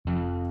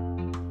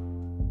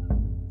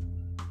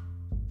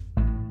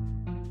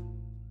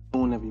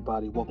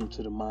everybody. Welcome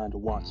to the Mind to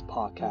Watts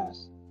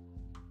podcast.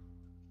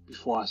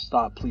 Before I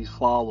start, please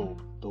follow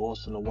the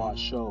Austin to Watts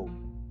Show.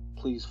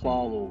 Please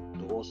follow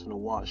the Austin to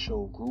Watts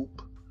Show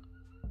group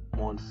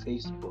on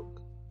Facebook.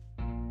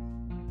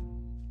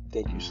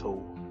 Thank you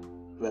so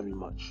very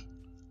much.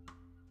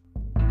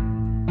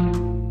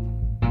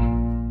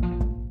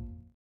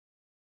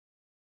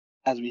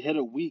 As we hit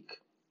a week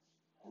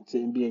into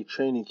NBA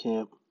training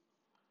camp,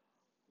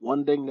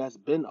 one thing that's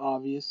been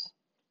obvious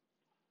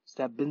is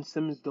that Ben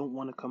Simmons don't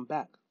want to come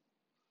back.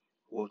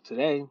 Well,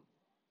 today,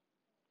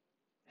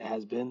 it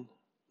has been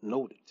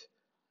noted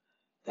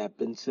that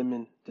Ben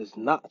Simmons does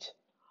not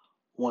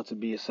want to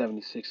be a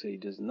 76er. He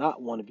does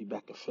not want to be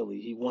back in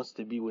Philly. He wants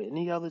to be with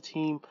any other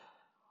team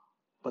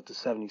but the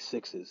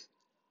 76ers.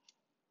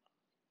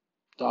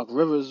 Doc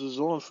Rivers was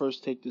on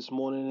First Take this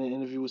morning in an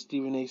interview with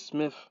Stephen A.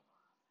 Smith,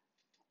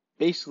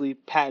 basically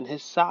patting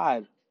his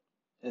side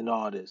in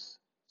all this,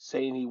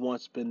 saying he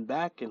wants Ben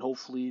back and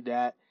hopefully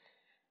that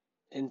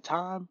in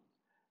time,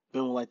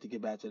 Ben would like to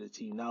get back to the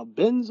team. Now,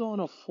 Ben's on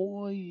a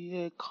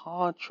 4-year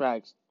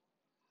contract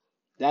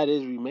that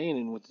is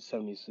remaining with the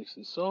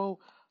 76ers. So,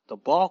 the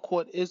ball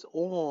court is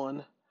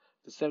on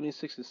the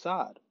 76ers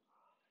side.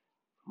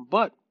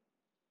 But,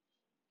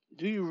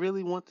 do you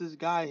really want this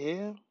guy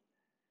here?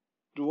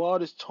 Through all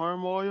this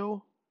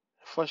turmoil,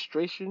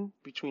 frustration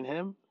between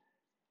him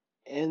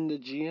and the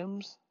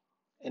GMs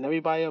and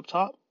everybody up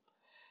top?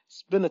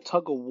 It's been a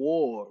tug of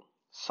war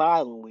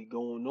silently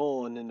going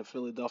on in the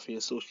Philadelphia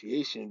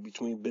Association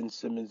between Ben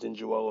Simmons and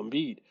Joel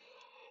Embiid.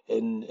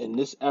 And in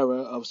this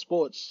era of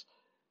sports,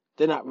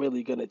 they're not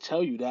really going to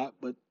tell you that,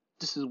 but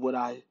this is what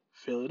I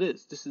feel it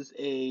is. This is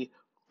a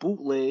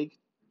bootleg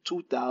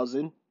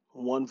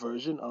 2001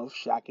 version of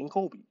Shaq and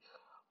Kobe.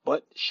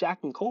 But Shaq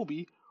and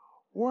Kobe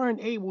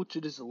weren't able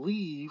to just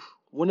leave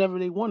whenever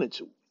they wanted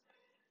to.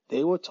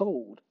 They were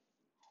told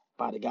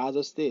by the guys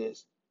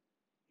upstairs,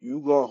 you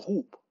gonna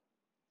hoop,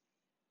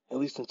 at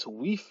least until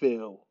we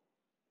feel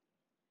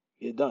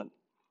you're done.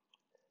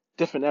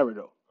 Different era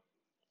though.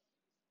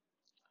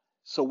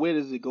 So where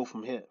does it go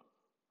from here?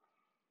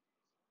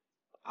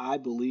 I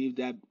believe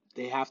that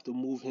they have to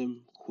move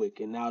him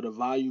quick. And now the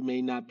value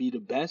may not be the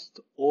best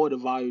or the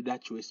value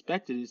that you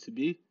expected it to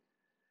be,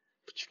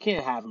 but you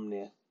can't have him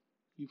there.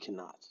 You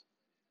cannot.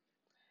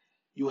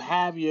 You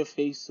have your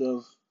face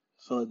of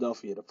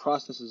Philadelphia. The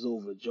process is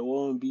over.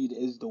 Joel Embiid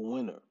is the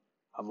winner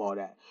of all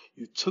that.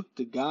 You took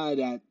the guy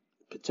that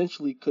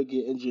potentially could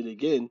get injured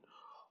again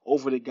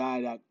over the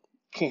guy that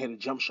can't hit a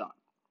jump shot.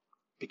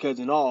 Because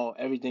in all,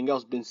 everything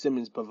else Ben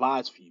Simmons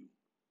provides for you.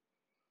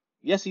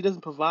 Yes, he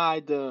doesn't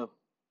provide the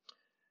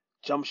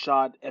jump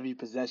shot every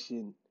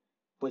possession,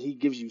 but he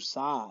gives you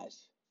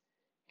size,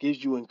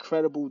 gives you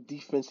incredible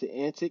defensive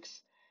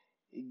antics,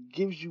 it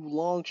gives you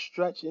long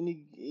stretch, and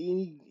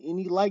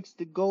he likes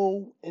to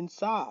go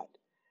inside.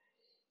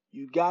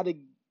 You got to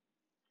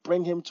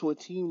bring him to a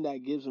team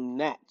that gives him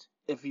that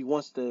if he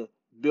wants to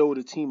build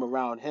a team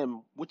around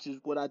him, which is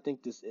what I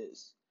think this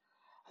is.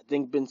 I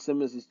think Ben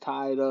Simmons is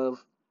tired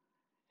of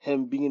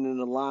him being in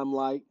the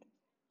limelight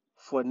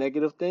for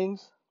negative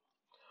things.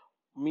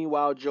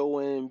 Meanwhile,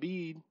 Joel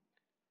Embiid,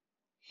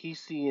 he's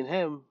seeing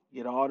him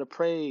get all the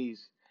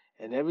praise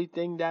and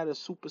everything that a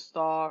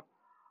superstar,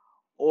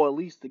 or at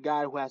least the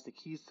guy who has the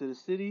keys to the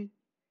city,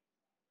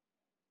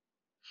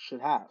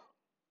 should have.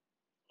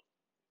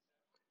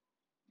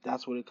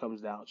 That's what it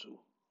comes down to.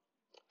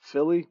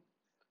 Philly,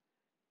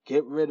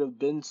 get rid of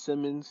Ben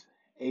Simmons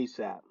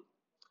ASAP.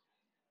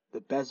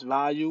 The best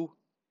value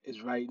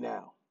is right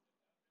now.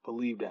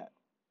 Believe that.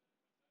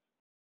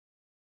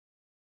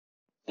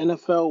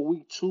 NFL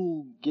Week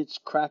 2 gets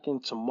cracking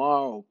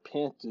tomorrow.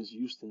 Panthers,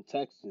 Houston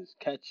Texans.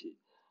 Catch it.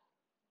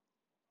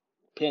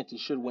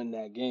 Panthers should win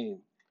that game.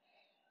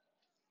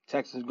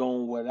 Texans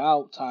going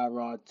without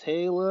Tyrod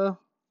Taylor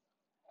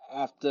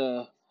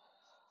after,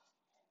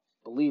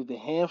 I believe, the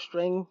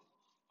hamstring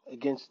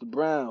against the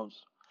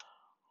Browns.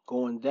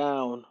 Going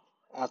down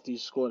after he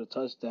scored a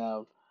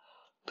touchdown.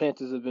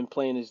 Panthers have been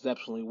playing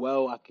exceptionally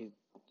well.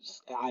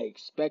 I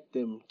expect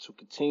them to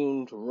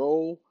continue to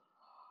roll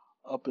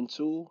up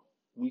into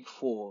Week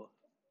 4.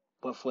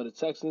 But for the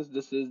Texans,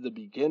 this is the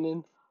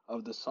beginning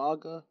of the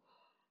saga.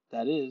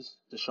 That is,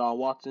 Deshaun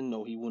Watson.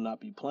 No, he will not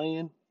be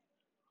playing.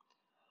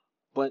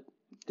 But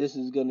this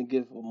is going to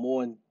give a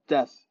more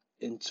in-depth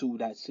into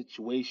that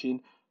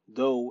situation,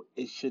 though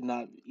it should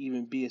not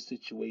even be a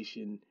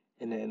situation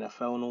in the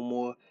NFL no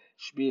more. It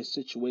should be a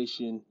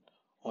situation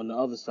on the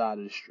other side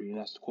of the street, and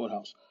that's the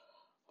courthouse.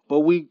 But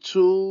Week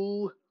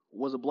 2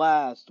 was a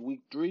blast.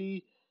 Week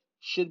 3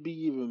 should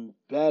be even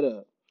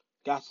better.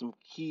 Got some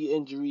key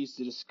injuries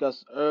to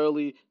discuss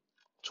early.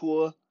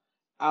 Tua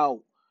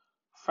out.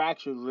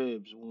 Fractured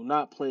ribs. Will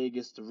not play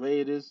against the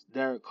Raiders.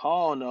 Derek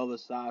Carr on the other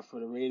side for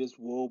the Raiders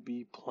will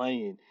be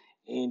playing.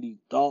 Andy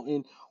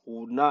Dalton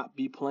will not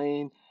be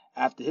playing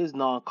after his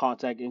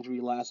non-contact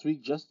injury last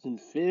week. Justin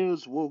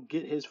Fields will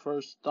get his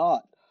first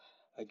start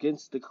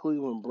against the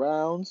Cleveland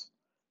Browns.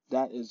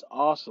 That is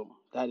awesome.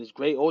 That is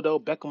great. Odell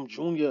Beckham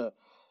Jr.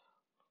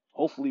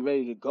 hopefully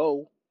ready to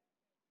go,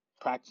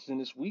 practicing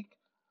this week.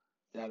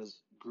 That is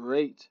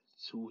great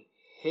to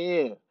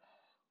hear.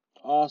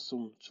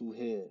 Awesome to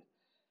hear.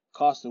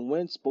 Carson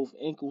Wentz, both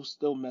ankles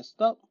still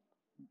messed up.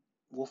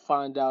 We'll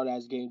find out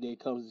as game day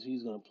comes if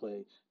he's going to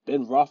play.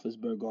 Ben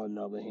Roethlisberger, on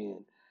the other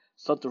hand,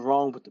 something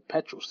wrong with the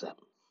Petrocept.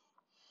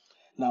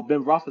 Now,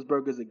 Ben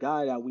Roethlisberger is a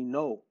guy that we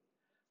know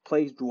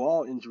plays through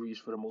all injuries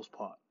for the most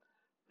part.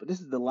 But this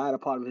is the latter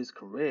part of his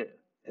career,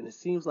 and it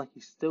seems like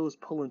he still is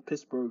pulling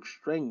Pittsburgh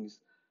strings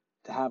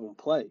to have him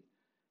play.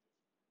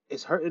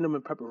 It's hurting him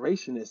in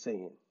preparation, they're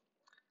saying.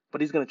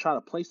 But he's going to try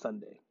to play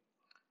Sunday.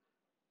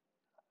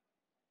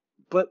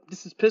 But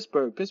this is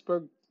Pittsburgh.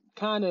 Pittsburgh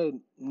kind of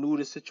knew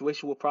the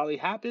situation would probably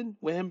happen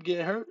with him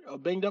getting hurt or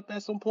banged up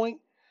at some point,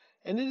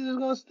 and they're just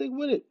going to stick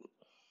with it.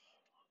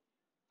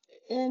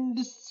 And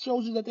this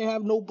shows you that they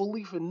have no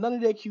belief in none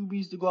of their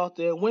QBs to go out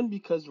there and win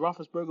because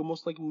Roethlisberger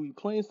most likely will be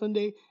playing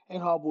Sunday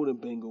and Harbaugh and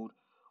Bengal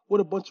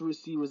with a bunch of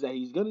receivers that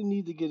he's going to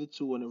need to get it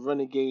to in a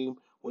running game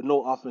with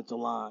no offensive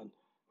line.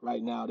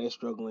 Right now, they're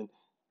struggling.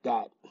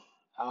 That,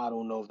 I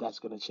don't know if that's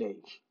going to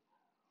change.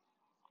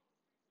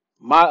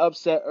 My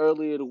upset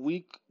earlier the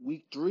week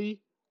 3,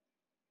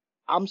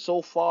 I'm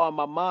so far in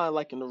my mind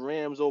liking the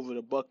Rams over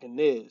the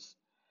Buccaneers.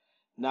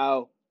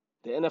 Now,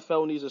 the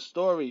NFL needs a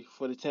story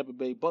for the Tampa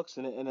Bay Bucks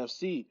in the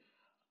NFC.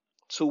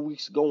 2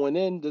 weeks going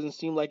in, doesn't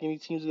seem like any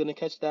teams are going to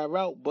catch that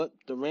route, but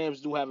the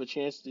Rams do have a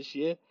chance this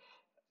year.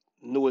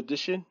 New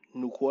addition,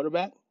 new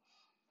quarterback.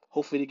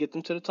 Hopefully they get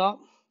them to the top.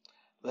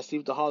 Let's see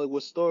if the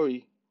Hollywood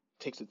story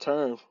takes a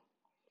turn.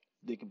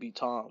 They could beat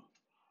Tom.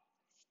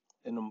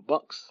 And them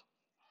Bucks.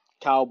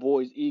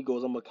 Cowboys,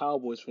 Eagles. I'm a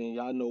Cowboys fan.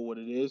 Y'all know what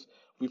it is.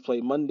 We play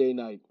Monday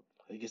night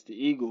against the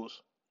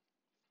Eagles.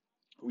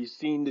 We've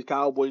seen the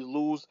Cowboys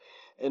lose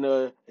in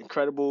an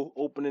incredible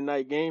opening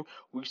night game.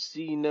 We've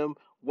seen them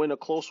win a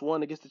close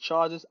one against the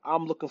Chargers.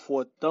 I'm looking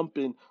for a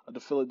thumping of the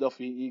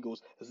Philadelphia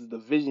Eagles. This is a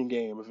division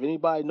game. If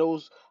anybody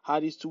knows how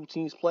these two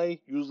teams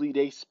play, usually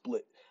they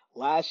split.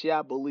 Last year,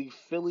 I believe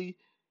Philly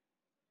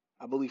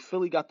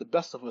got the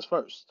best of us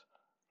first.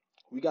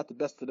 We got the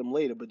best of them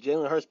later, but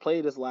Jalen Hurts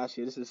played us last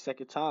year. This is the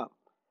second time.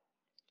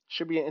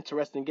 Should be an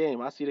interesting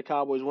game. I see the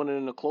Cowboys winning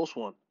in a close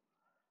one.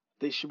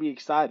 They should be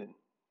exciting.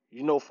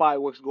 You know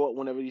fireworks go up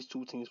whenever these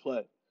two teams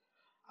play.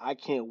 I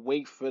can't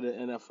wait for the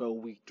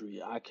NFL Week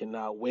 3. I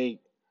cannot wait.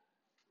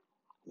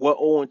 What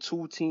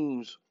 0-2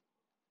 teams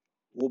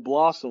will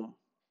blossom?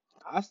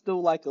 I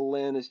still like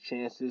Atlanta's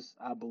chances,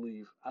 I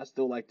believe. I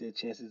still like their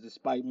chances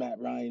despite Matt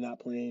Ryan not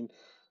playing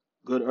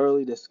good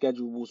early. Their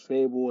schedule was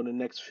favorable in the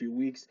next few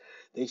weeks.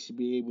 They should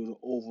be able to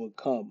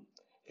overcome.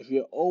 If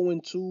you're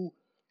 0-2,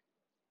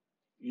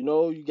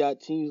 you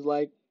got teams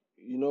like,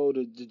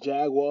 the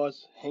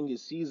Jaguars hang your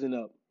season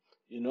up.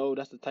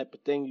 That's the type of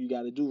thing you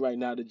got to do right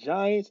now. The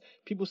Giants,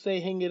 people say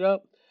hang it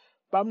up,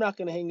 but I'm not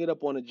going to hang it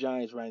up on the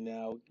Giants right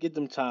now. Get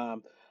them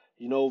time.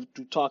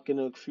 Through talking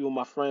to a few of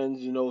my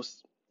friends,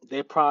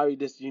 they're probably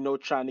just,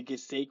 trying to get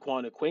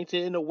Saquon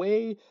acquainted in a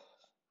way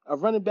a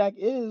running back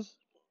is.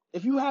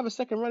 If you have a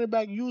second running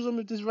back, use him.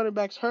 If this running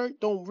back's hurt,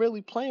 don't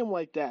really play him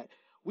like that.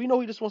 We know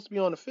he just wants to be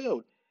on the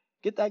field.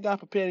 Get that guy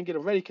prepared and get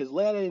him ready because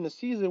later in the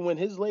season, when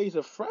his legs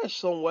are fresh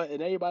somewhat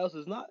and everybody else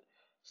is not,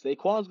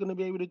 Saquon's going to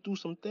be able to do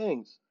some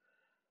things.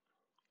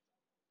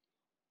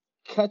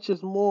 Catch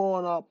us more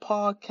on our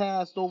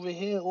podcast over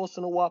here,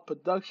 Austin Watt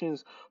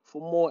Productions,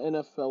 for more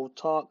NFL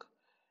talk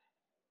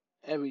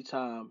every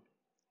time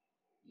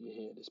you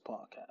hear this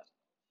podcast.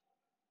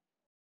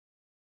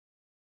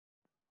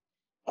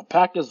 A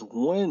Packers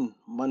win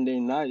Monday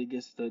night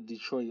against the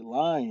Detroit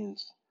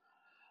Lions.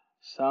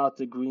 Shout out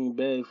to Green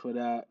Bay for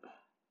that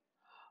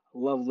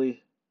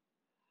lovely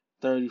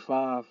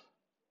 35-17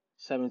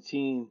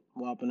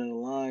 whopping in the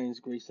Lions.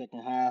 Great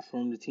second half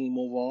from the team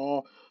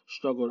overall.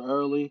 Struggled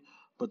early,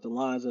 but the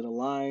Lions are the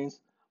Lions.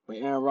 But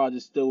Aaron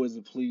Rodgers still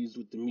isn't pleased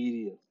with the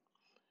media.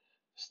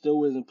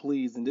 Still isn't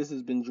pleased, and this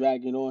has been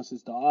dragging on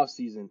since the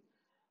offseason.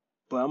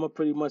 But I'm going to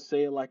pretty much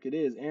say it like it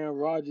is. Aaron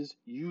Rodgers,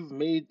 you've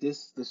made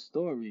this the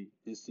story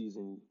this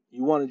season.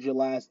 You wanted your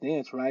last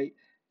dance, right?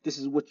 This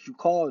is what you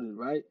called it,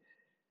 right?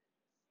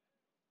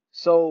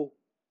 So,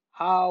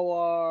 how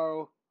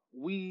are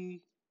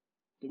we,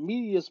 the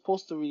media,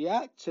 supposed to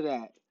react to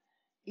that?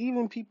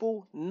 Even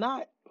people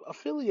not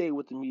affiliated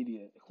with the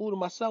media, including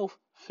myself,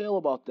 feel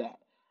about that.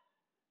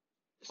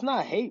 It's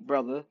not hate,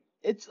 brother.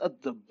 It's a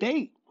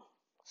debate.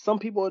 Some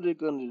people are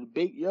going to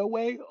debate your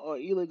way or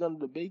either going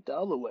to debate the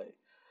other way.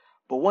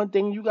 But one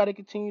thing you got to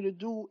continue to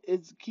do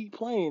is keep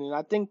playing. And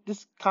I think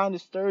this kind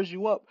of stirs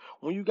you up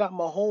when you got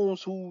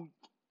Mahomes, who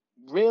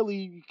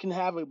really can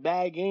have a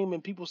bad game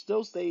and people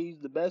still say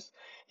he's the best.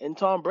 And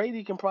Tom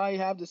Brady can probably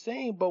have the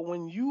same. But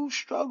when you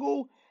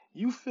struggle,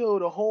 you feel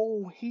the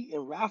whole heat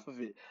and wrath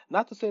of it.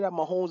 Not to say that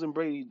Mahomes and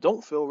Brady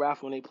don't feel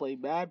wrath when they play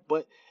bad,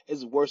 but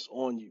it's worse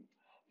on you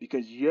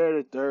because you're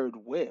the third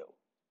wheel.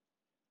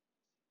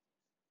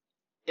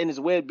 And it's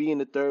weird being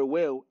the third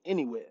wheel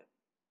anywhere.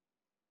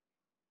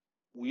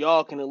 We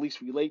all can at least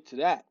relate to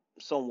that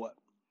somewhat.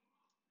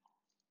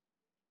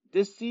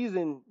 This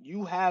season,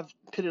 you have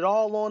put it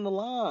all on the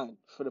line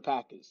for the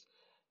Packers.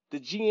 The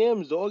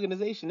GMs, the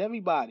organization,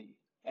 everybody.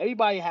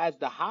 Everybody has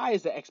the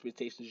highest of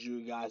expectations,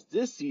 you guys,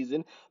 this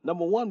season.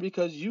 Number one,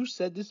 because you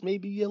said this may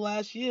be your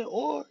last year,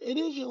 or it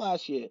is your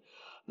last year.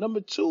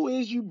 Number two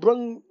is you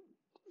bring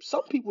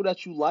some people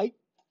that you like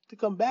to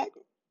come back.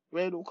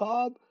 Randall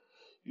Cobb,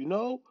 you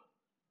know,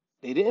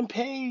 they didn't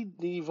pay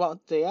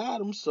Devontae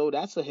Adams, so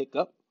that's a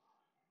hiccup.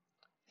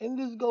 And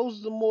this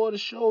goes to more to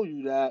show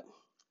you that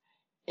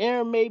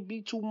Aaron may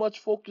be too much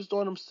focused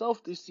on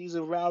himself this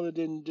season rather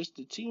than just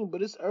the team,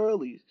 but it's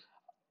early,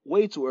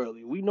 way too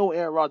early. We know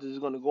Aaron Rodgers is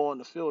going to go on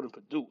the field and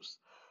produce.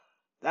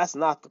 That's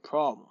not the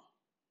problem.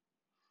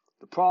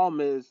 The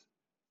problem is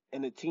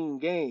in the team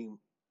game,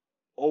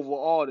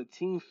 overall, the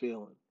team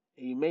feeling.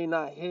 And you may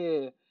not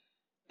hear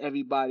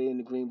everybody in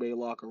the Green Bay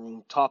locker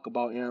room talk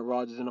about Aaron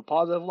Rodgers in a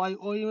positive light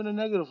or even a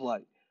negative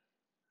light.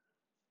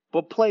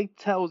 But play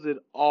tells it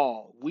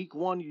all. Week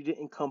 1, you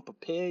didn't come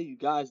prepared. You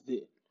guys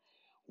did.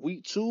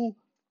 Week 2,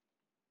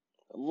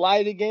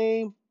 lighter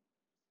game,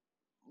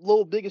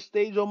 little bigger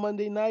stage on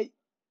Monday night.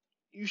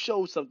 You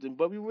showed something,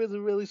 but we really,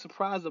 really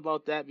surprised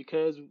about that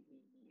because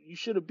you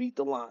should have beat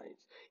the Lions,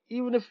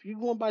 even if you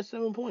won by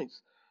 7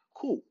 points.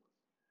 Cool.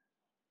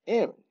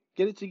 Aaron,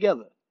 get it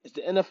together. It's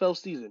the NFL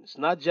season. It's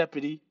not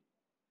Jeopardy.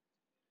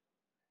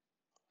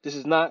 This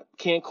is not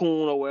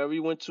Cancun or wherever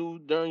you went to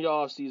during your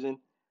off season.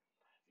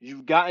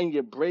 You've gotten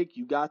your break.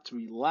 You got to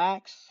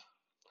relax.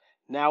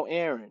 Now,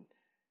 Aaron,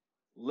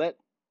 let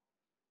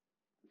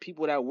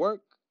people that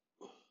work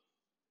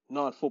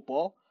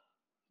non-football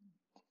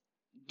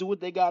do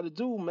what they got to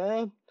do,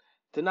 man,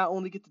 to not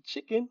only get the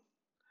chicken,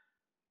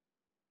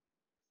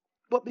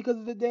 but because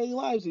of their daily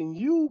lives. And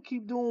you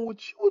keep doing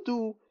what you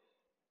do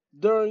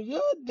during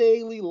your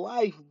daily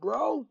life,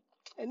 bro.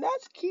 And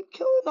that's keep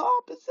killing the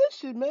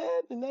opposition,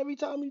 man. And every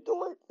time you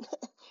do it,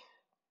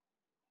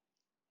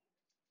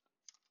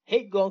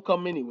 hate gonna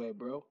come anyway,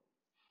 bro.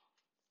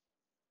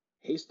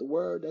 Hate's the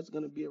word that's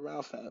gonna be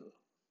around forever.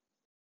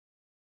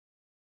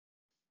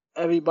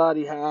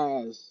 Everybody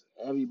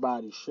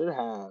should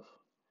have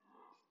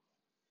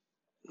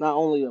not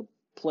only a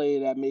play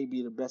that may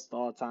be the best of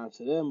all time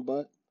to them,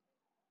 but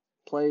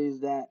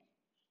plays that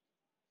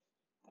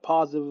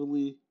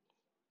positively,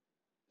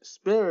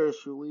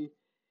 spiritually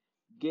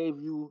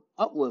gave you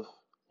uplift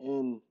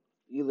in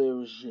either it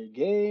was your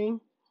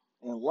game,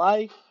 in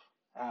life,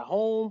 at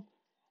home,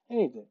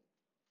 anything.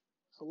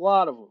 It's a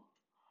lot of them.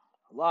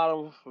 A lot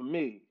of them for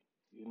me.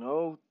 You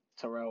know,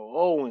 Terrell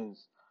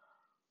Owens,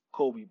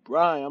 Kobe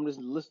Bryant. I'm just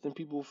listing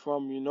people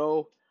from,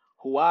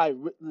 who I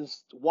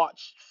witnessed,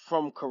 watched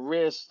from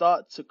career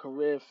start to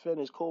career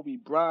finish. Kobe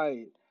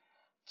Bryant,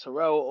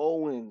 Terrell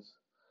Owens,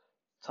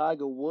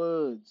 Tiger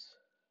Woods.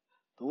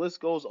 The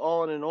list goes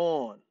on and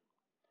on.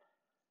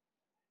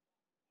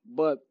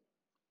 But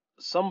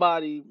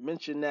somebody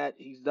mentioned that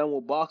he's done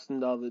with boxing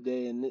the other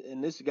day,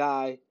 and this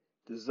guy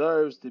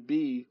deserves to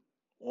be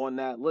on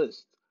that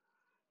list.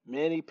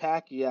 Manny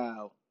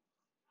Pacquiao,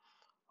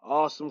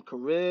 awesome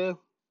career,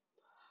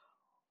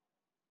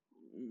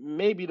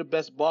 maybe the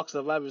best boxer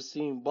I've ever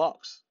seen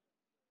box,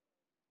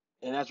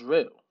 and that's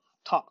real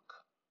talk.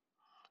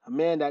 A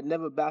man that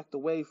never backed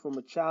away from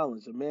a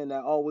challenge, a man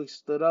that always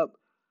stood up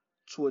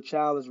to a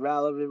challenge,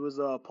 rather if it was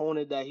an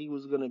opponent that he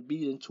was gonna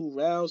beat in 2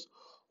 rounds,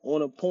 or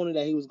an opponent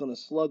that he was gonna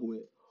slug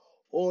with,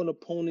 or an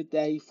opponent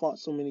that he fought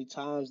so many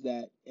times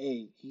that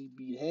he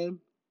beat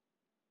him,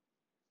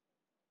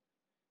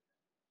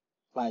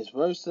 vice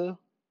versa,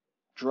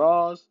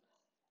 draws,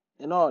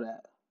 and all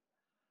that.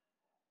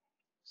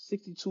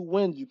 62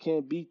 wins, you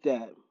can't beat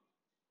that.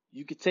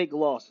 You can take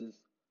losses.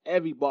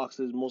 Every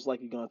boxer is most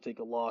likely gonna take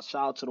a loss.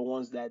 Shout out to the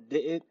ones that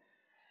didn't.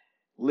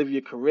 Live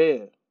your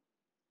career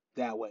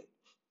that way.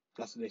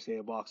 That's what they say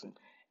in boxing.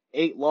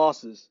 8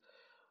 losses,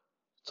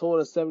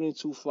 total of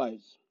 72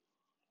 fights.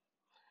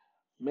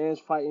 Man's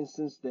fighting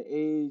since the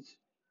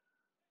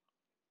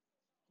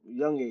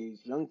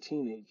young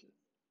teenager.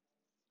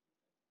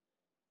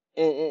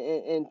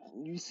 And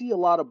you see a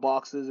lot of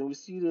boxers, and we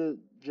see the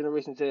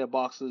generation today of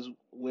boxers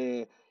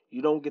where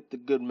you don't get the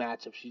good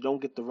matchups. You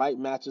don't get the right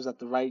matches at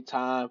the right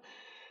time.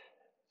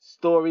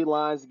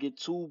 Storylines get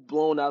too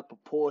blown out of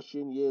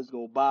proportion. Years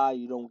go by,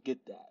 you don't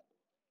get that.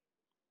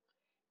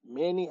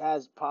 Manny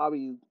has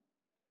probably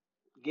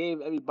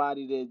gave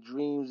everybody their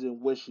dreams and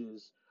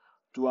wishes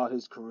throughout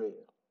his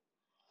career.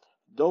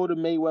 Though the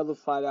Mayweather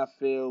fight, I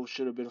feel,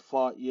 should have been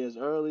fought years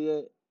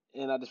earlier,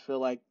 and I just feel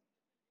like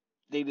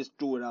they just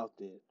threw it out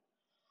there.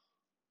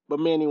 But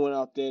Manny went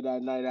out there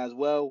that night as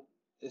well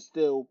and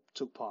still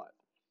took part.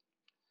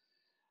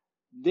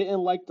 Didn't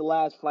like the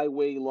last fight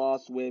where he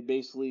lost, where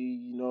basically,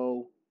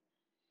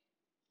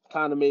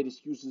 kind of made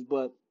excuses,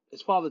 but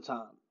it's father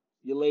time.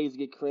 Your legs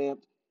get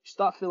cramped. You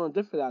start feeling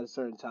different at a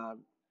certain time.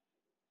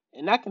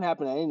 And that can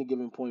happen at any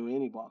given point with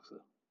any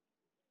boxer.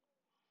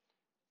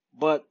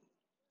 But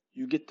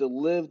you get to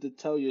live to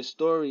tell your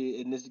story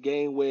in this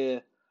game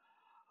where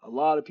a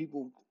lot of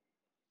people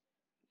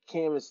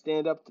can't even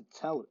stand up to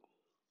tell it.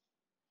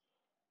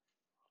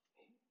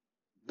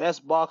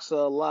 Best boxer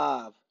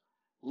alive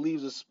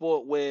leaves a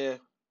sport where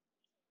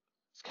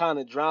it's kind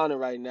of drowning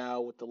right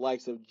now with the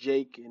likes of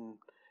Jake and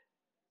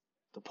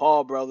the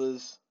Paul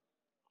brothers.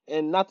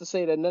 And not to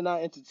say that they're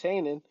not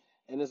entertaining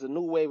and there's a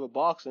new wave of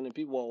boxing and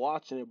people are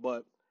watching it,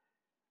 but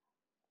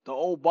the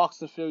old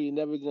boxing feel you're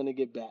never going to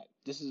get back.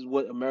 This is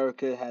what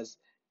America has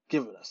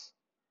given us.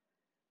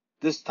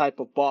 This type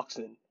of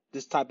boxing,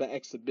 this type of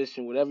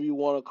exhibition, whatever you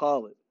want to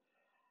call it.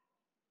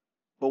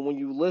 But when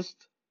you list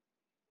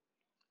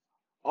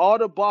all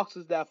the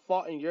boxers that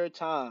fought in your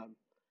time,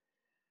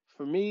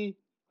 for me,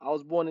 I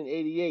was born in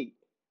 88.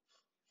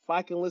 If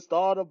I can list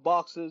all the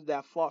boxers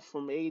that fought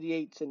from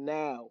 88 to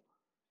now,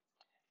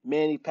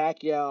 Manny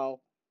Pacquiao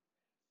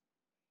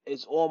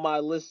is on my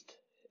list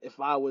if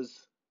I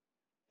was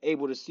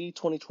able to see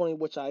 2020,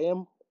 which I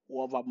am,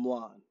 or if I'm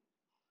blind.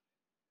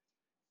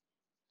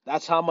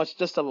 That's how much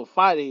just of a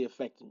fighter he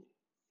affected me.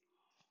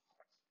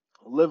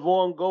 Live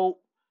on, GOAT.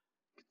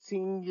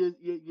 Continue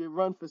your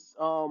run for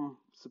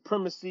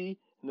supremacy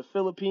in the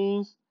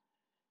Philippines.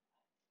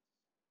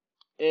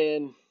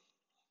 And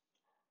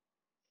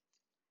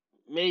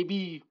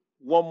maybe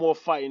one more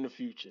fight in the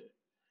future.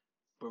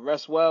 But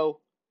rest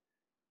well,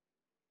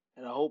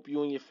 and I hope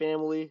you and your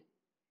family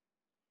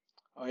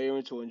are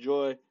able to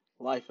enjoy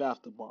life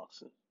after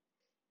boxing.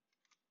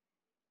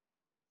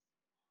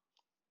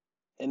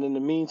 And in the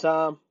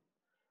meantime,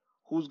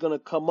 who's going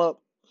to come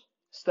up,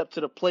 step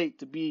to the plate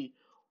to be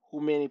who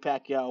Manny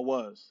Pacquiao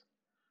was?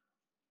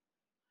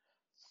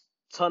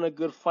 Ton of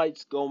good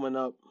fights going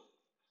up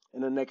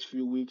in the next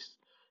few weeks.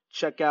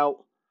 Check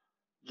out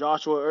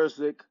Joshua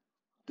Ersick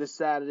this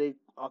Saturday,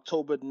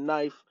 October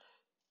 9th.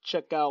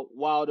 Check out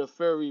Wilder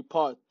Fury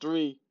Part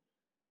 3.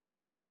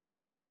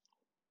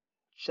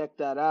 Check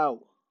that out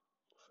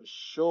for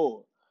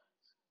sure.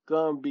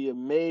 Gonna be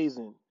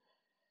amazing.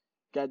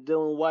 Got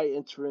Dylan White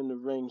entering the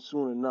ring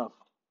soon enough.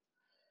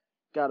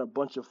 Got a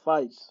bunch of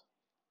fights.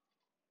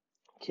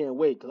 Can't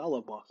wait because I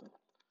love boxing.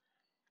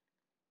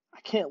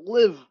 I can't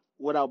live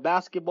without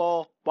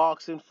basketball,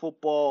 boxing,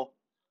 football.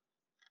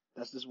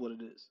 That's just what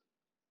it is.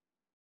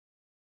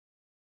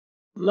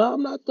 No,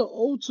 I'm not the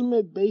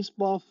ultimate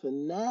baseball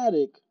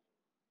fanatic,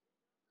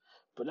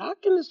 but I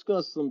can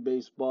discuss some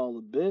baseball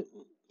a bit.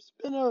 It's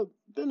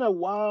been a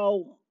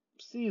wild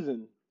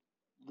season,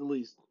 at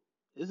least.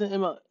 Isn't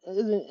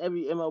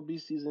every MLB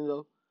season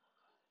though?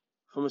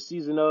 From a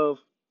season of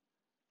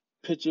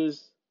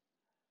pitchers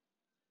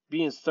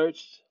being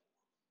searched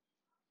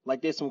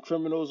like there's some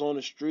criminals on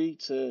the street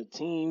to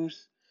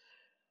teams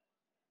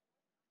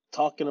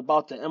talking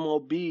about the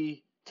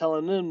MLB,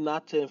 telling them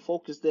not to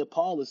focus their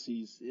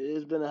policies.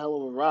 It's been a hell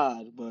of a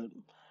ride, but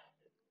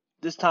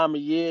this time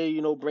of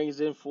year,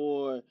 brings in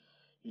for,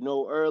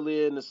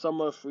 earlier in the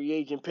summer free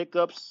agent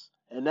pickups,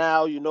 and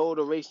now,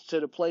 the race to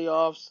the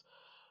playoffs,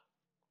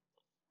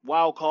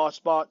 wild card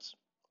spots,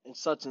 and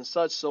such and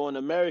such. So in the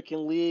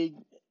American League,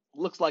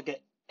 looks like an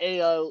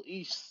AL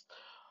East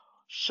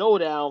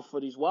showdown for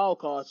these wild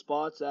card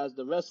spots, as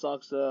the Red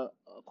Sox are,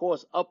 of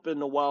course, up in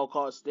the wild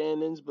card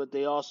standings, but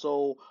they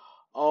also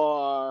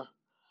are,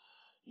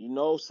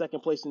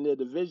 second place in their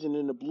division,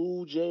 and the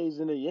Blue Jays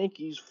and the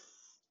Yankees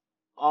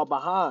are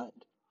behind.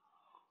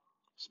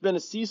 It's been a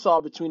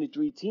seesaw between the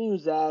three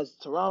teams, as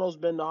Toronto's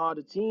been the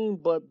harder team,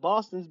 but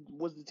Boston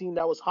was the team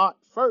that was hot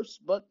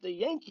first, but the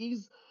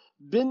Yankees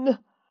been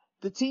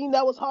the team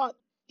that was hot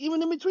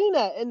even in between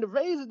that, and the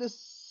Rays are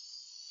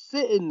just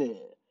sitting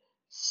there.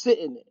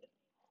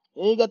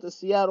 And you got the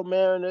Seattle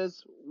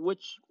Mariners,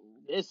 which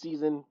this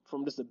season,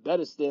 from just a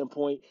better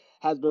standpoint,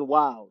 has been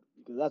wild.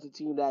 Because that's a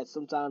team that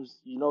sometimes,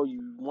 you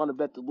want to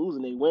bet to lose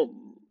and they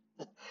win.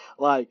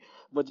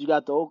 But you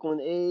got the Oakland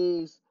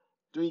A's,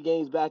 3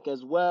 games back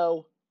as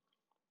well.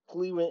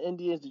 Cleveland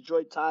Indians,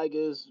 Detroit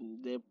Tigers,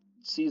 their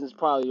season's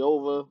probably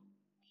over.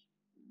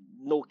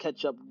 No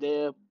catch up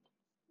there.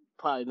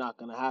 Probably not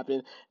going to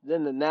happen.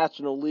 Then the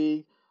National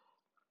League,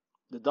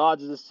 the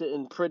Dodgers are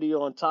sitting pretty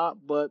on top,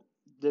 but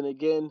then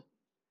again,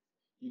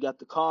 you got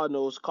the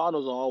Cardinals.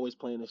 Cardinals are always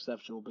playing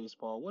exceptional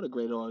baseball. What a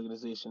great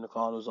organization the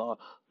Cardinals are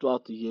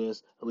throughout the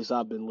years. At least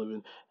I've been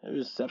living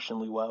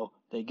exceptionally well.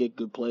 They get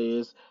good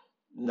players.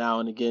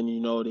 Now and again,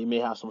 they may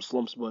have some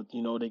slumps, but,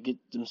 they get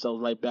themselves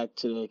right back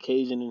to the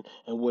occasion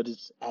and what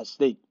is at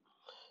stake.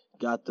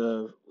 Got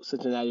the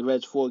Cincinnati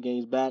Reds 4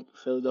 games back.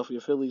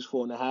 Philadelphia Phillies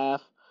 4.5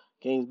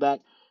 games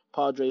back.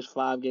 Padres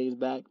 5 games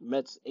back.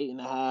 Mets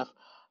 8.5.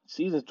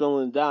 Season's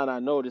dwindling down. I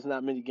know there's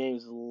not many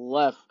games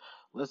left.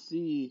 Let's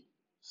see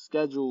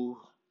schedule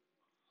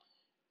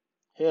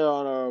here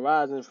on our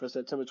horizon for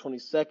September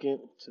 22nd.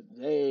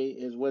 Today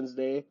is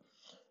Wednesday.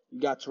 You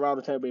got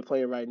Toronto, Tampa Bay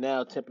playing right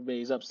now. Tampa Bay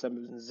is up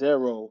 7-0.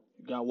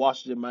 You got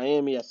Washington,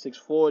 Miami at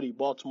 6:40.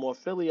 Baltimore,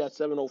 Philly at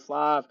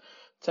 7:05.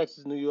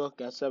 Texas, New York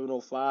at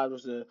 7:05.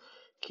 Those are the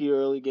key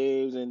early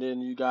games. And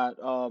then you got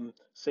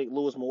St.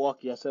 Louis,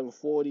 Milwaukee at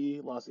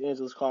 7:40. Los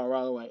Angeles,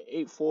 Colorado at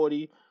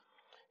 8:40.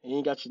 And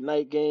you got your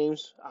night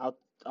games.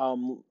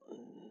 I'll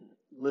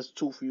list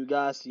 2 for you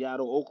guys.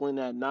 Seattle, Oakland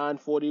at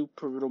 9:40.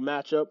 Pivotal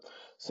matchup.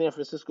 San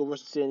Francisco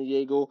versus San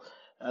Diego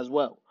as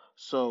well.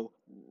 So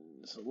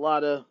there's a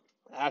lot of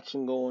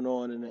action going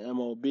on in the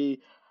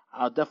MLB.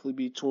 I'll definitely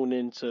be tuned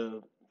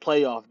into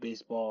playoff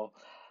baseball.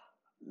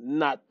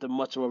 not the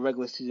much of a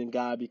regular season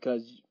guy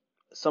because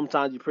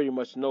sometimes you pretty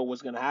much know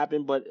what's gonna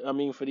happen. But I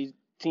mean, for these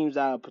teams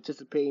that are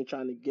participating,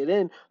 trying to get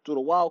in through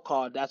the wild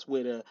card, that's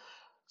where the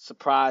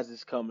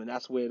surprises come, and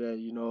that's where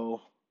the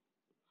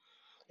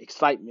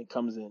excitement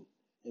comes in.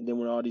 And then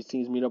when all these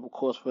teams meet up, of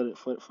course, for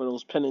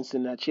those pennants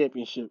in that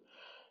championship,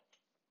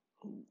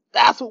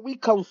 that's what we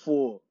come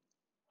for.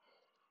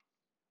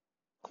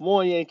 Come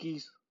on,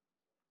 Yankees.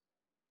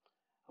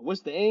 I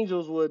wish the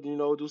Angels would,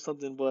 do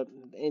something, but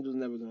the Angels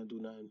never gonna do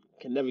nothing.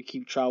 Can never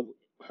keep Trout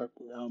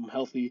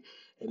healthy,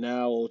 and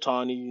now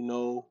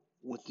Otani,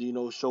 with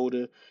the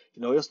shoulder,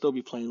 he'll still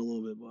be playing a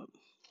little bit, but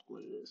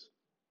what it is,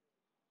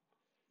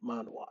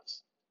 mind watch.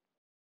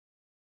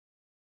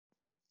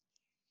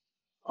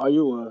 Are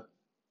you a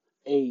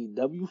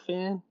AEW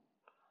fan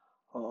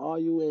or are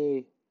you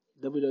a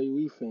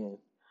WWE fan?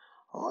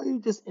 Or are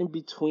you just in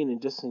between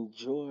and just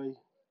enjoy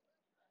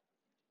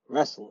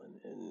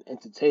wrestling and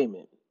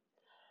entertainment?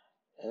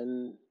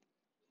 And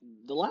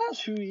the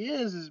last few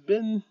years has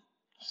been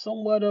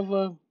somewhat of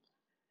a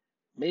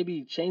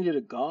maybe change of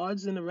the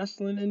guards in the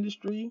wrestling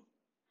industry.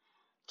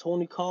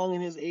 Tony Khan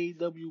and his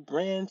AEW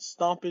brand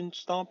stomping,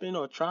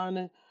 or trying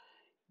to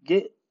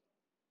get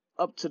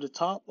up to the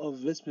top of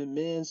Vince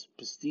McMahon's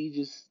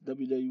prestigious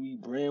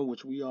WWE brand,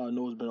 which we all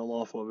know has been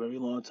along for a very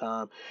long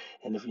time.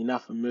 And if you're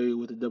not familiar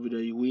with the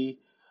WWE,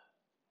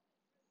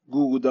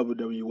 Google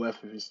WWF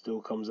if it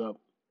still comes up.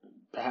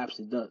 Perhaps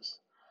it does.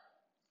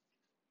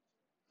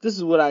 This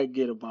is what I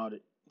get about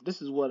it.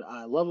 This is what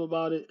I love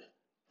about it.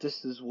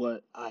 This is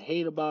what I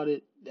hate about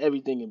it.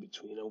 Everything in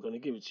between. I'm going to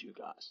give it to you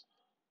guys.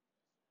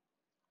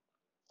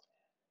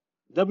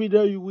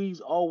 WWE's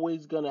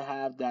always going to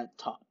have that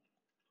top.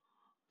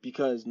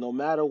 Because no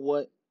matter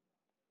what,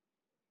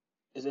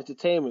 it's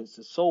entertainment. It's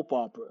a soap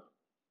opera.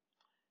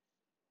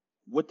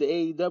 What the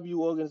AEW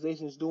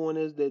organization is doing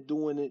is they're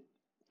doing it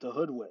the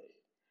hood way.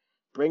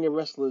 Bringing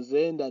wrestlers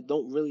in that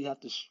don't really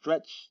have to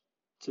stretch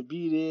to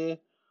be there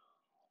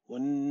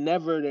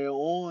whenever they're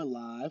on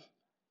live.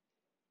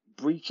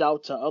 Reach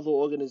out to other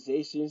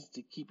organizations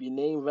to keep your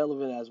name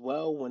relevant as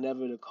well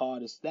whenever the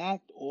card is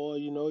stacked, or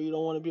you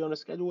don't want to be on the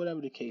schedule, whatever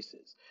the case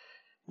is.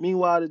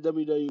 Meanwhile, the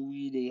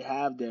WWE, they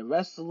have their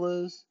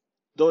wrestlers,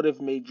 though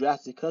they've made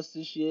drastic cuts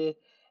this year,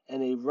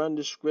 and they run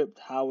the script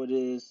how it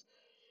is.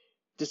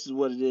 This is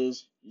what it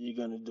is. You're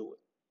gonna do it.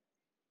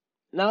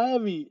 Now,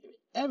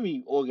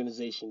 every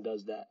organization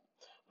does that,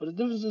 but the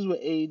difference is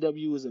with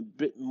AEW is a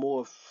bit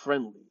more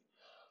friendly.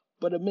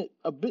 But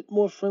a bit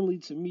more friendly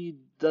to me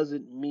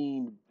doesn't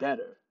mean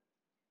better.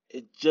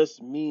 It just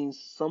means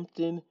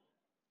something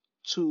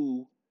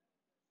to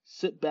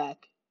sit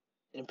back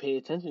and pay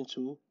attention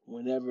to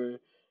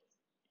whenever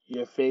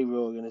your favorite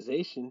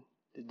organization,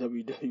 the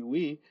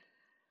WWE,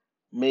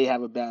 may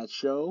have a bad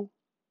show,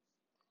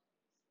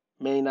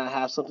 may not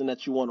have something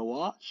that you want to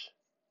watch.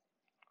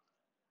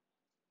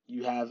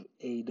 You have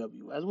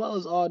AEW, as well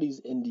as all these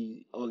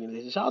indie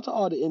organizations. Shout out to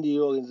all the indie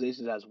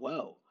organizations as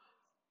well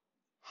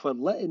for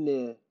letting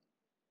their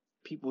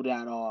people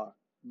that are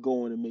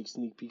going to make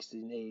sneak peeks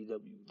in AEW.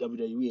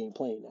 WWE ain't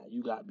playing that.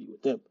 You gotta be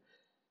with them.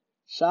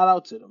 Shout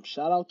out to them.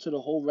 Shout out to the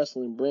whole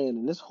wrestling brand.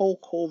 And this whole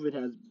COVID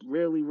has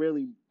really,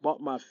 really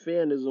brought my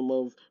fanism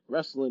of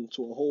wrestling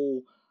to a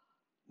whole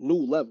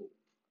new level.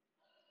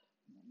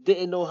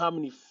 Didn't know how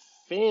many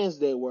fans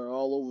there were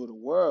all over the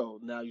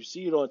world. Now you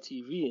see it on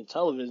TV and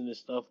television and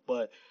stuff,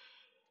 but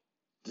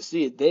to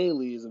see it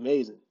daily is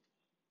amazing.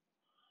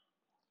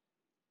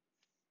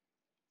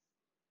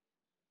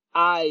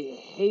 I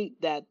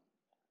hate that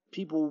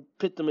people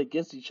pit them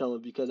against each other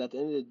because at the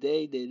end of the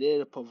day, they're there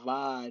to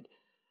provide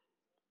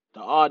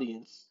the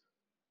audience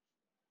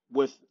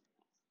with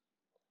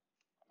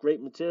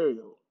great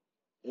material.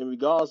 And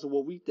regardless of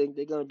what we think,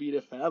 they're going to be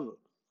there forever.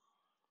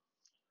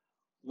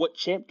 What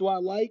champ do I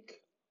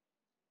like?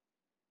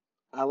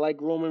 I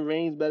like Roman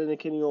Reigns better than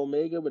Kenny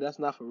Omega, but that's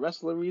not for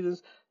wrestling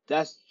reasons.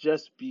 That's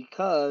just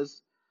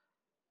because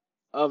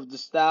of the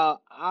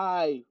style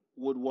I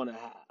would want to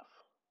have.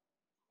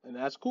 And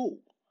that's cool.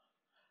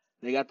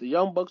 They got the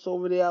Young Bucks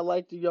over there. I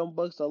like the Young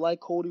Bucks. I like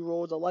Cody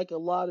Rhodes. I like a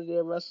lot of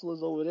their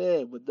wrestlers over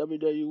there. But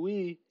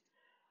WWE,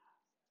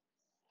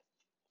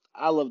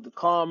 I love the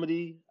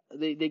comedy.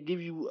 They give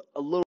you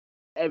a little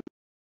every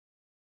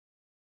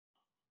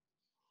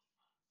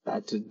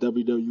back to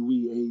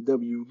WWE,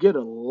 AEW. You get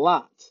a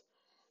lot.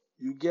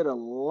 You get a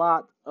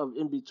lot of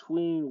in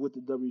between with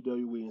the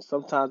WWE, and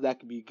sometimes that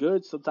can be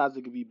good, sometimes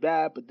it can be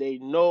bad. But they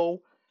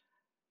know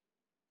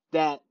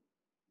that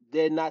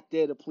they're not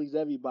there to please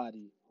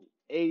everybody.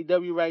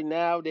 AEW right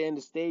now, they're in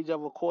the stage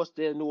of course,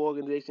 they're a new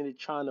organization. They're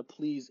trying to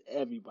please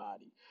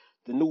everybody.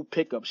 The new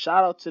pickup.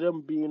 Shout out to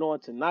them being on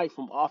tonight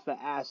from Arthur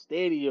Ashe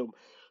Stadium.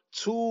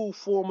 Two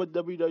former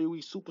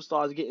WWE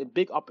superstars getting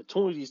big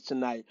opportunities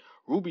tonight.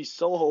 Ruby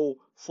Soho,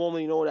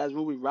 formerly known as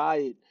Ruby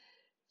Riott,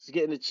 is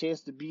getting a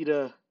chance to be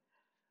the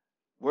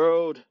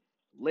world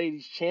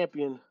ladies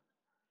champion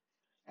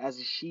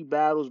as she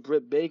battles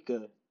Britt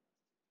Baker,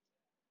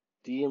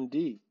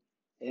 DMD.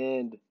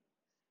 And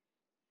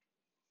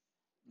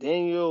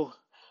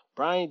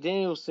Bryan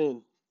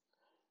Danielson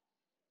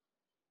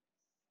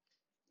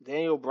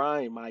Daniel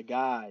Bryan, my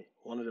guy,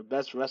 one of the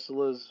best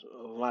wrestlers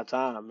of my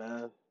time,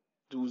 man.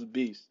 Dude's a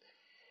beast.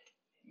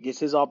 Gets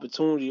his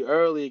opportunity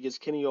early against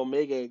Kenny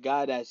Omega, a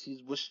guy that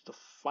he's wished to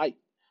fight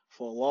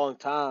for a long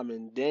time.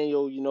 And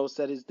Daniel,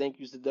 said his thank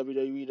yous to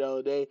WWE the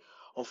other day.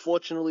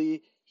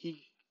 Unfortunately,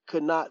 he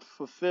could not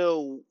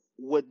fulfill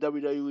what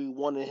WWE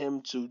wanted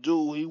him to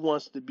do. He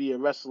wants to be a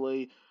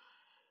wrestler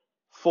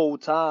full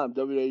time.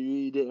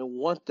 WWE didn't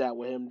want that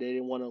with him. They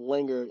didn't want to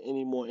linger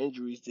any more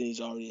injuries than he's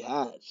already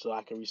had. So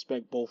I can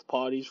respect both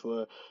parties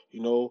for,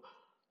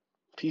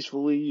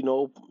 peacefully,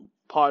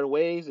 part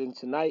ways. And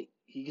tonight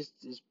he gets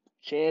his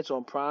chance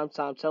on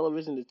primetime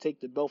television to take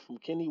the belt from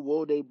Kenny.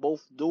 Will they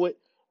both do it?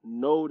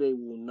 No, they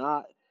will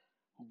not.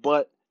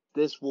 But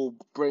this will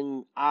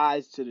bring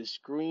eyes to the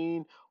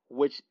screen,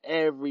 which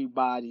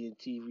everybody in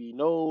TV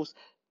knows.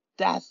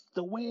 That's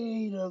the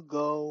way to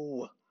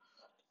go.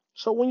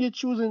 So when you're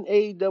choosing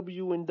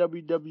AEW and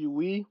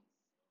WWE,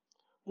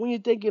 when you're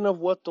thinking of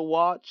what to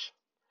watch,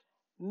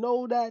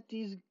 know that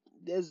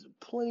there's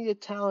plenty of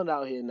talent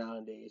out here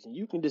nowadays, and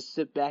you can just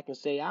sit back and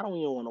say, I don't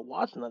even want to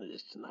watch none of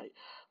this tonight.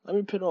 Let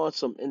me put on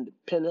some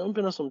independent. Let me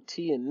put on some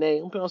TNA.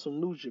 Let me put on some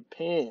New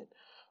Japan.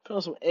 Put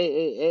on some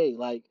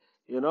AAA.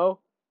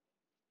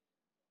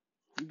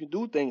 You can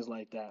do things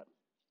like that,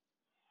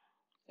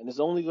 and it's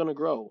only gonna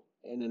grow.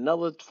 In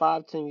another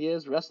 5-10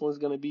 years, wrestling is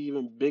gonna be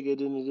even bigger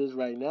than it is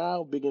right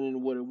now, bigger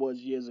than what it was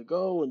years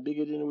ago, and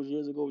bigger than it was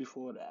years ago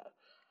before that.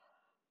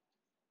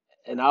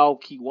 And I'll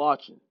keep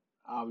watching.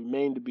 I'll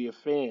remain to be a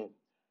fan.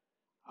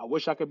 I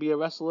wish I could be a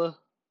wrestler,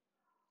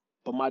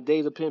 but my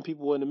days of putting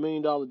people in the $1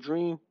 million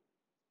dream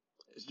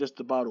is just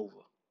about over.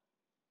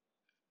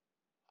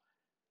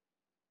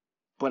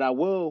 But I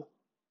will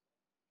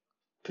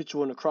put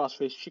you in a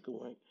crossface chicken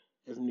wing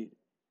if needed.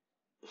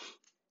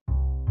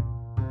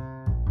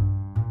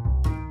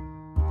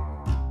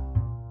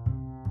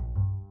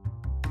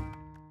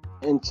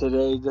 And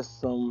today, just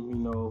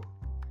some,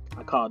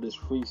 I call this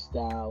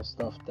freestyle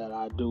stuff that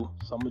I do.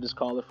 So I'm going to just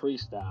call it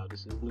freestyle.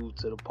 This is new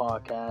to the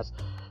podcast.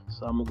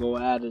 So I'm going to go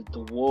at it. The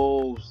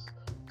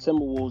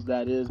Timberwolves,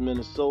 that is,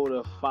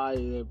 Minnesota,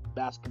 fired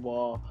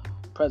basketball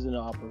president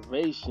of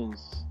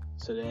operations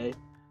today.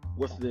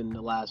 Within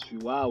the last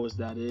few hours,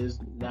 that is.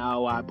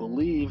 Now, I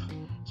believe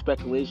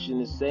speculation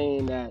is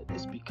saying that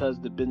it's because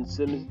the Ben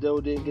Simmons deal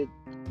didn't get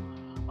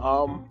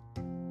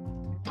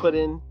put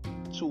in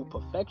to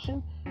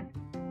perfection.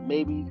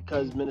 Maybe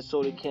because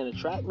Minnesota can't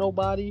attract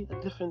nobody.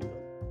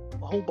 A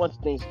whole bunch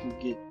of things can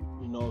get,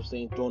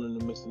 thrown in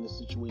the mix in this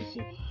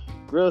situation.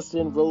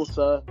 Grayson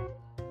Rosa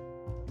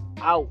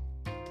out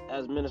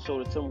as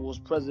Minnesota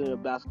Timberwolves president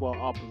of basketball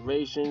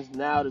operations.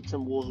 Now the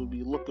Timberwolves will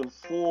be looking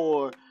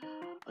for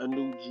a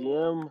new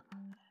GM.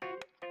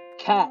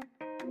 Cat,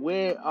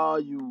 where are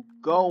you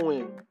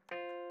going?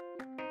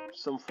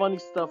 Some funny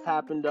stuff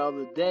happened the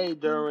other day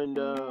during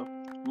the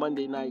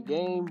Monday night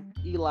game.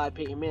 Eli,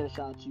 Peyton Manning,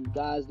 shout out to you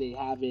guys. They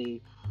have a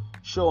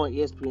show on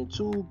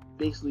ESPN2,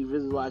 basically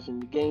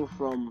visualizing the game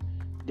from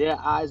their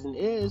eyes and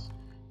ears.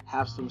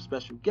 Have some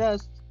special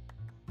guests.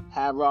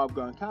 Have Rob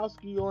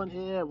Gronkowski on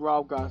here.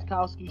 Rob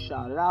Gronkowski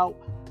shouted out.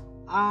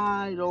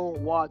 I don't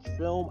watch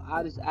film.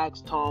 I just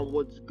ask Tom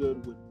what's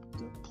good with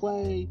the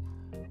play.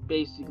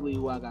 Basically,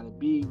 where I gotta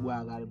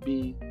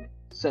be,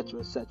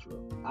 etc., etc.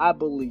 I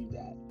believe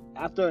that.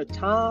 After a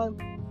time,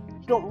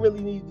 you don't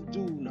really need to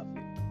do nothing.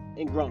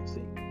 And Gronk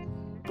said,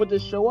 put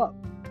this show up,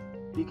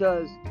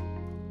 because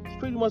it's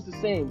pretty much the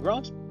same.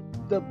 Gronk's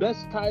the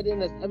best tight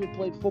end that's ever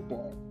played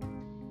football.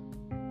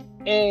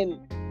 And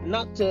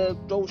not to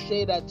throw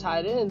shade at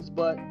tight ends,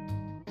 but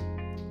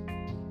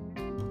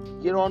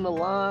get on the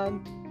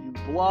line, you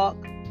block,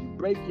 you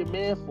break your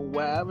man for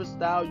whatever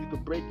style you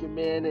can break your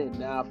man in.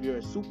 Now, if you're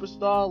a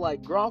superstar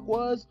like Gronk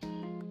was,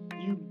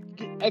 you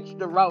get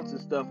extra routes and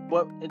stuff.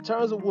 But in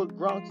terms of what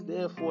Gronk's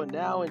there for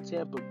now in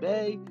Tampa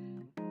Bay,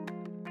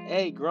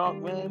 hey,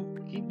 Gronk,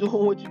 man, keep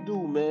doing what you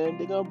do, man.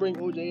 They're going to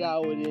bring O.J.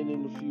 Howard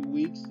in a few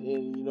weeks,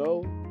 and,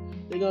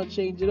 they're going to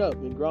change it up.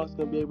 And Gronk's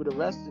going to be able to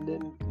rest and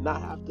then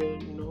not have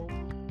to,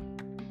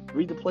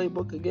 read the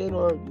playbook again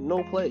or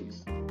no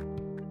plays.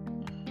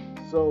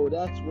 So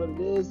that's what it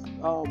is.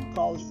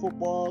 College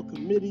Football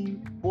Committee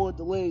Board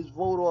delays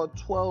vote on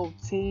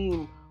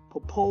 12-team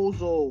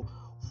proposal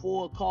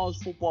for college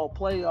football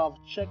playoffs.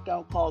 Check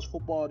out college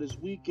football this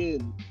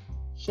weekend.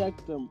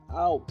 Check them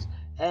out.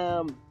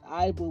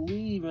 I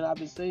believe, and I've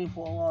been saying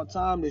for a long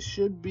time, there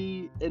should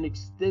be an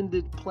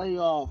extended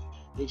playoff.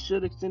 They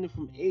should extend it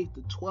from 8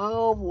 to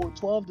 12 or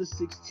 12 to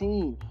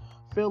 16.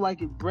 Feel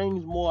like it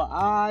brings more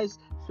eyes.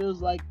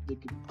 Feels like the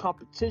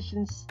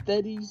competition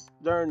steadies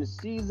during the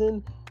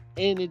season,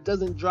 and it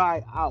doesn't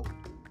dry out.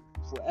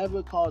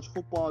 Forever, college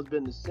football has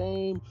been the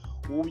same,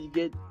 where you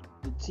get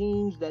the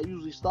teams that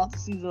usually start the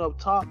season up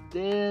top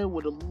there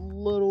with a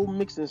little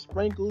mix and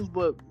sprinkles,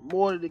 but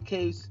more to the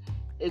case,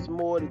 it's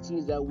more the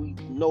teams that we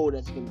know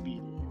that's going to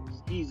be there.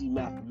 It's easy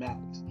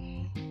mathematics.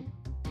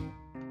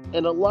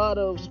 And a lot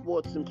of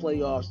sports and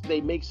playoffs,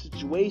 they make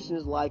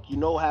situations like,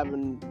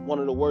 having one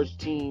of the worst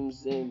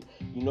teams and,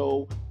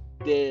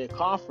 their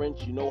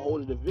conference,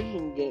 hold a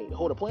division game,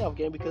 hold a playoff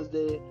game because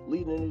they're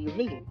leading in the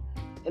division.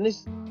 And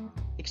it's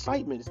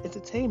excitement, it's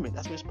entertainment.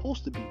 That's what it's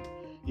supposed to be.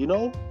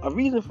 A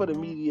reason for the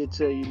media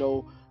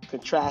to,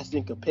 contrast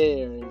and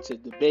compare and to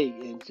debate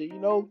and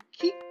to,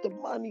 keep the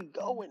money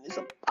going. It's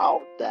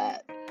about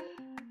that.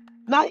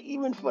 Not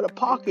even for the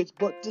pockets,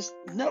 but just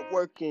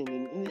networking,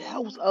 and it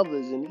helps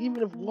others. And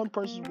even if one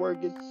person's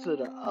word gets to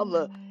the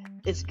other,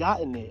 it's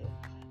gotten there.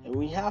 And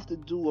we have to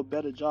do a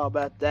better job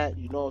at that,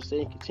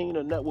 continue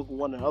to network with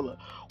one another.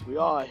 We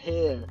are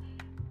here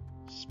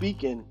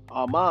speaking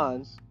our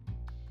minds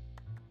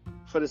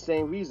for the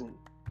same reason,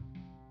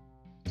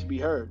 to be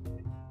heard.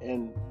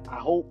 And I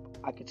hope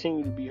I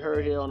continue to be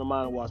heard here on the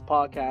Mind and Watch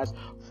podcast.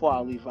 Before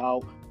I leave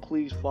out,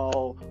 please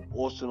follow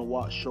Austin and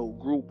Watts Show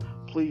group.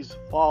 Please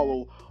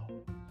follow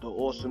the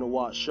Austin and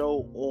Watts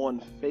Show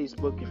on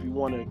Facebook. If you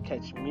want to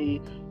catch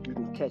me, you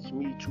can catch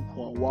me,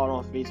 Tuquan Watt,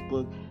 on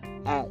Facebook,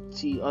 at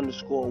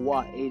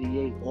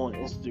T_Watt88 on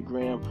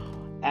Instagram,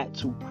 at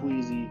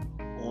Tuqueezy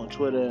on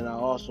Twitter. And I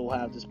also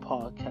have this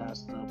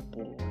podcast up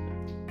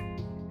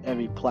on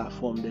every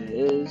platform there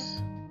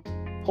is,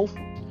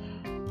 hopefully.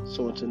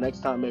 So until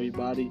next time,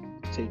 everybody,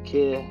 take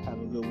care. Have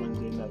a good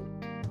Wednesday night.